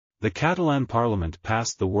The Catalan Parliament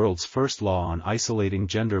passed the world's first law on isolating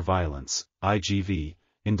gender violence, IGV,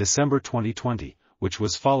 in December 2020, which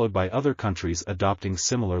was followed by other countries adopting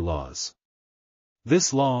similar laws.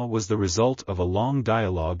 This law was the result of a long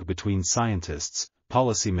dialogue between scientists,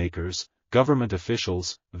 policymakers, government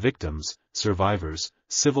officials, victims, survivors,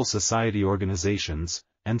 civil society organizations,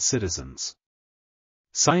 and citizens.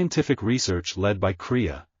 Scientific research led by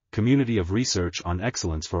CREA, Community of Research on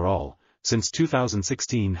Excellence for All, since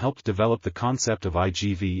 2016 helped develop the concept of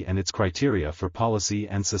IGV and its criteria for policy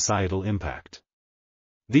and societal impact.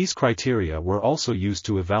 These criteria were also used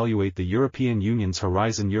to evaluate the European Union's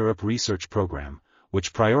Horizon Europe research program,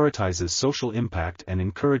 which prioritizes social impact and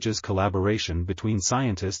encourages collaboration between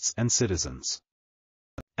scientists and citizens.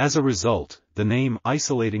 As a result, the name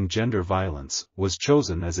Isolating Gender Violence was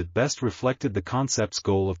chosen as it best reflected the concept's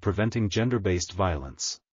goal of preventing gender-based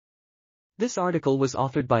violence. This article was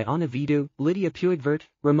authored by Vidu, Lidia, Puigvert,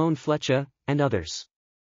 Ramon, Flecha, and others.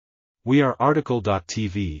 We are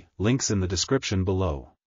RTCLTV, links in the description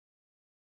below.